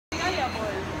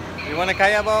You want a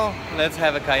kaya bowl? Let's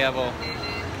have a kaya bowl.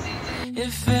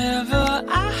 If ever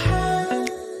I had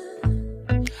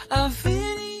a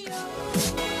video.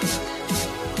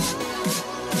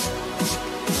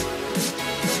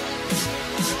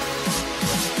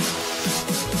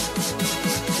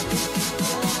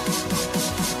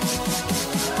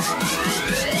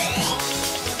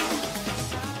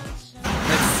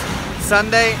 It's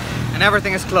Sunday and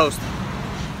everything is closed.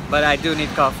 But I do need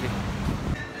coffee.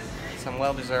 Some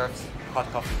well-deserved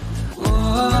hot coffee.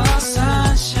 Oh,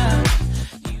 sunshine.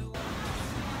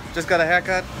 Just got a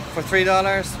haircut for $3.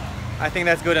 I think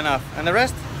that's good enough. And the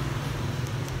rest,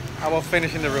 I will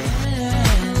finish in the room.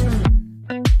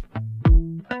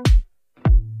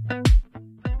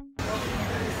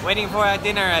 Waiting for a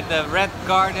dinner at the Red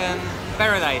Garden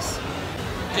Paradise.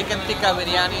 Chicken tikka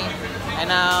biryani and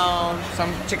now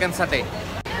some chicken satay.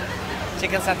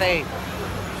 Chicken satay.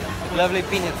 Lovely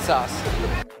peanut sauce.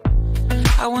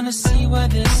 I wanna see where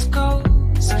this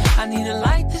goes. I need a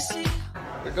light to see.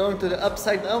 We're going to the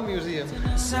Upside Down Museum.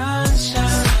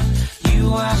 Sunshine,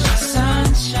 you are my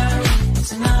sunshine.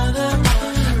 It's another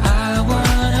one. I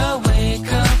wanna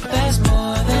wake up as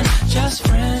more than just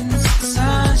friends.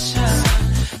 Sunshine,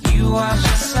 you are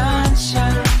my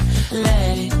sunshine.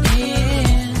 Let it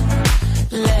in,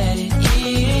 let it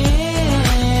in.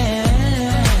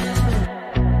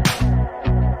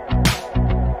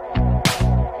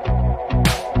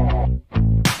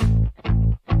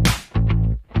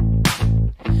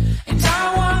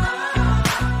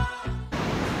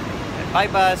 By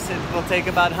bus, it will take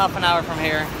about half an hour from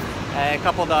here, a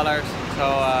couple dollars. So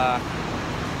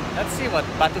let's see what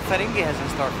Batu Ferringhi has in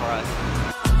store for us.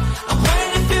 I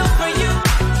wanted to feel for you.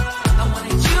 I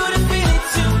wanted you to feel it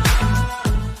too.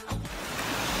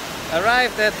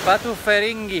 Arrived at Batu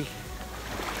Ferringhi.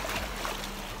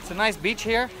 It's a nice beach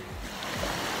here.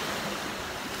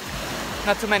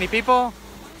 Not too many people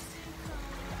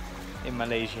in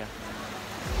Malaysia.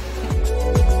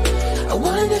 I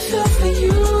wanted to feel for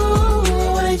you,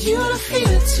 I wanted you to feel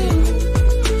it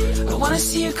too. I wanna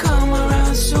see you come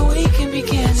around so we can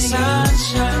begin.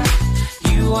 Sunshine,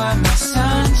 you are my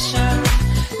sunshine.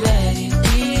 Let it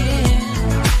in,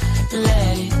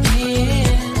 let it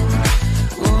in.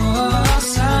 Oh,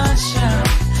 sunshine,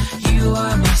 you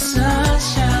are my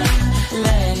sunshine.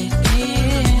 Let it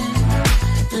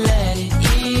in, let it in.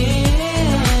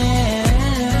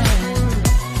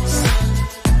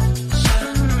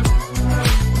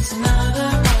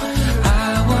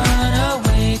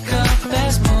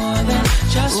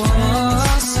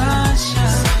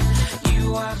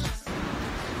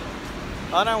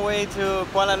 On our way to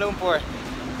Kuala Lumpur.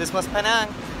 This was Penang.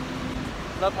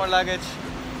 A lot more luggage.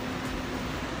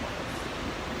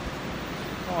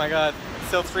 Oh my god,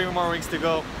 still 3 more weeks to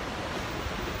go.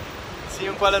 See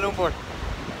you in Kuala Lumpur.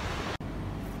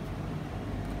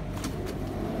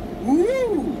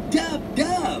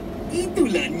 Dab!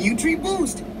 Itulah Nutri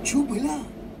Boost. Cubalah.